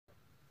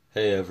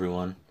Hey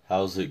everyone,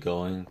 how's it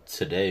going?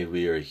 Today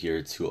we are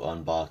here to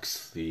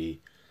unbox the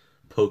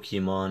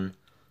Pokemon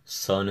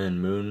Sun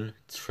and Moon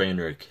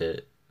Trainer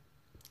Kit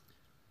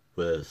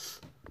with,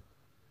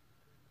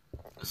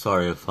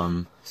 sorry if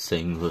I'm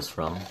saying this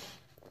wrong,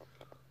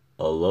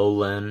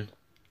 Alolan,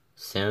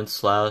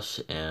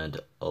 Sandslash, and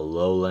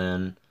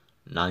Alolan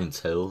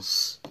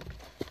Ninetails.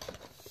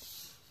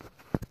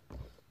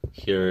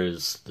 Here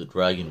is the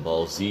Dragon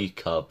Ball Z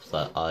cup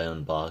that I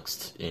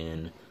unboxed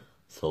in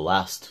the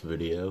last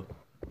video.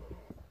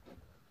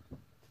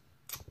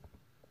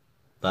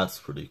 That's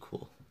pretty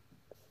cool.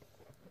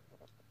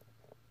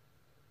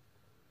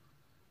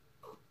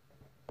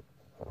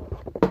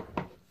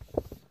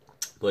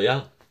 But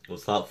yeah,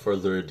 without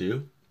further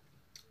ado,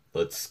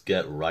 let's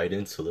get right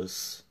into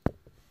this.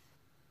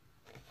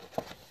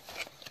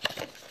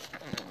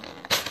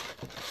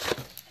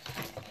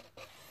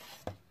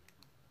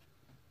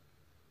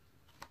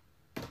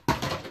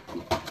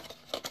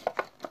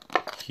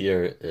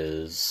 Here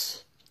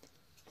is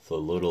the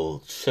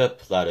little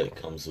chip that it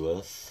comes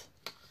with.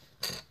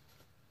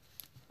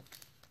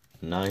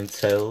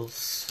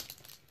 Ninetails,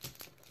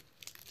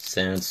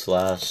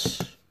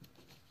 Sandslash.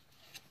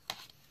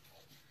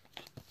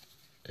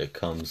 It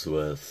comes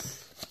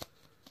with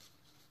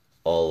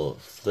all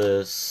of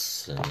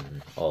this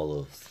and all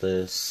of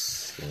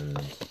this and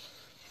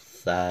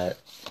that.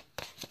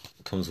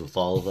 It comes with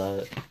all of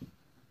that.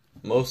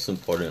 Most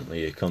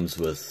importantly, it comes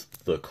with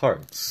the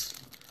cards,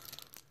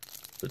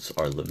 which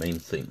are the main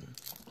thing.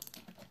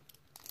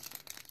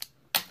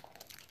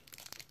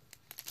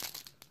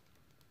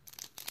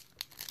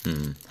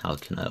 How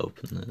can I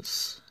open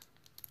this?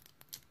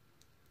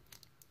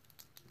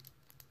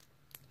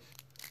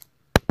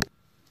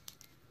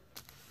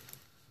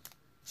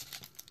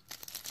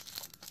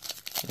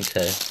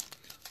 Okay,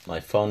 my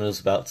phone is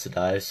about to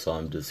die, so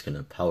I'm just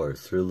gonna power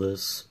through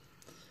this.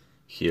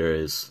 Here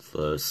is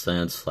the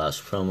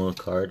Sandslash promo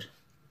card.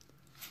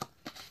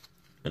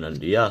 And then,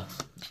 yeah,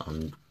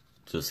 I'm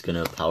just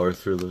gonna power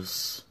through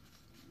this.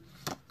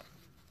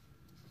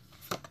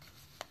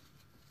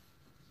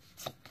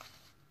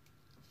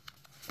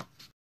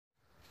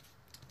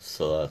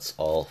 So that's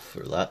all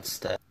for that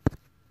step.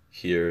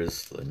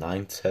 Here's the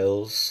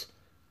Ninetails.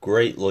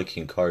 Great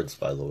looking cards,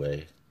 by the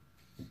way.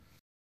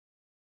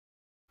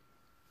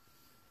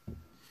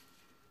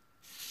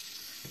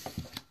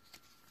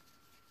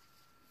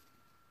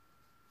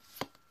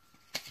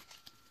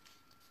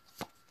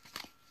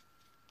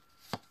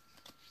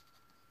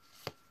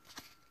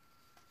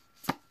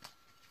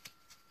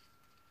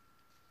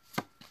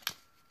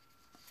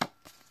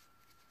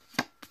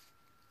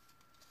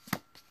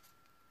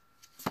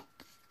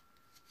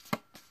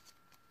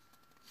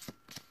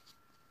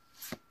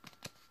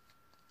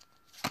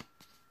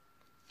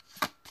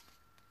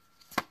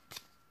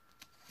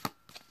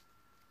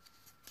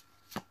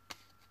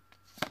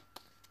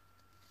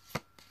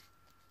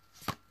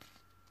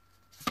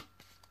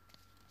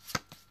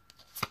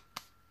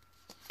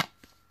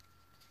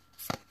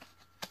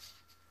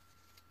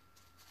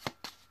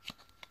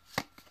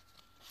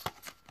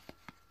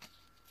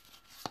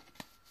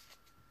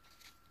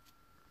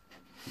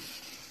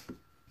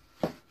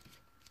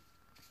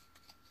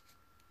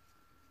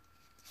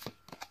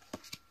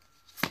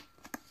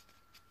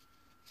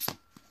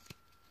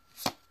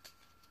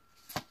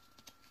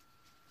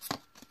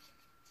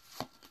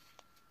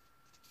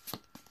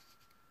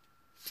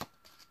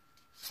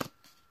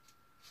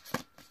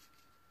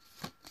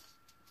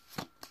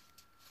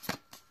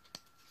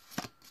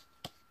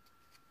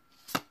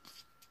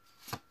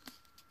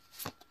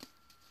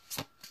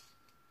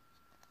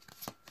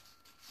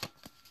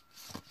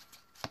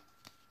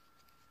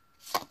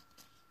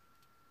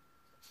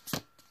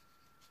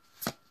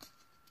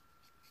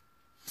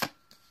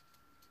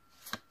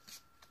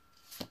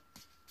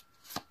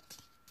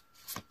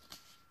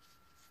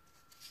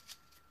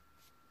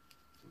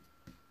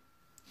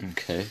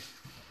 Okay,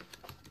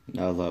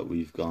 now that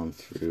we've gone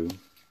through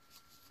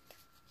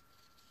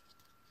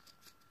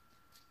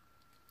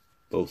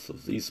both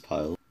of these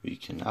piles, we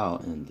can now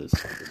end this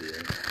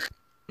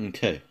video.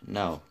 Okay,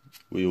 now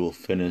we will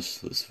finish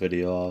this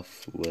video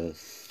off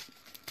with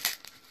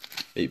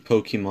a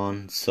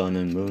Pokemon Sun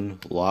and Moon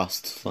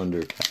Lost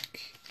Thunder pack.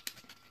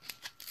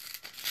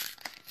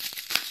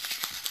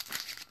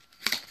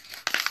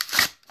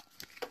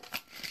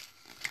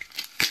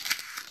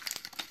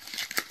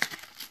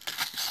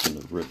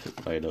 Gonna rip it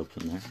right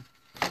open there.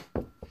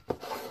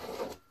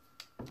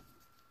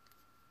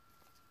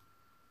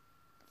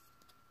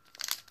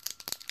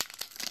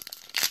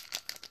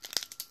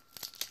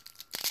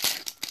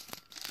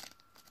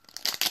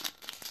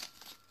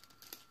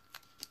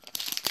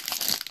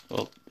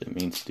 Oh, didn't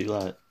mean to do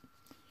that.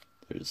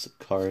 There's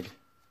a card.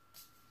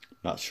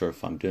 Not sure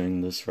if I'm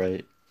doing this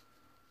right.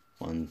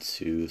 1,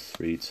 2,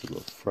 3 to the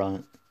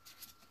front.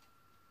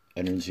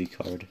 Energy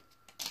card.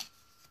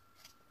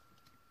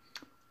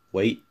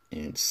 Wait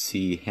and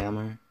see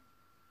hammer.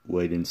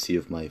 Wait and see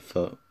if my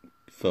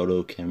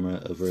photo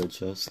camera ever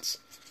adjusts.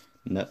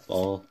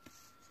 Netball.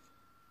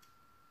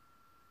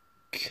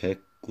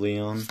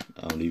 Kecleon.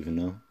 I don't even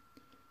know.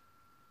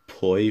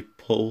 Toy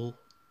Pole,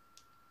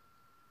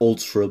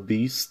 Ultra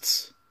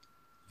Beasts,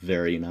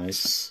 very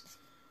nice,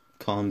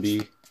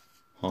 Combi,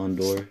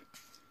 Hondor,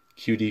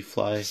 Cutie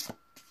Fly,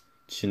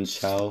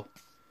 Chinchou,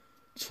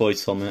 Toy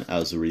Summon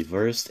as a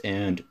reversed,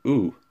 and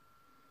ooh,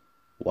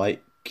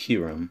 White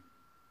Kyurem.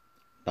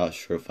 Not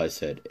sure if I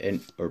said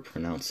or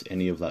pronounced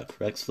any of that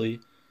correctly,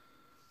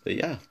 but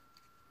yeah.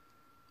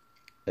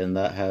 And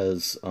that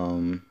has,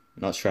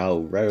 not sure how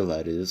rare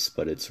that is,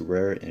 but it's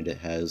rare, and it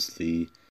has the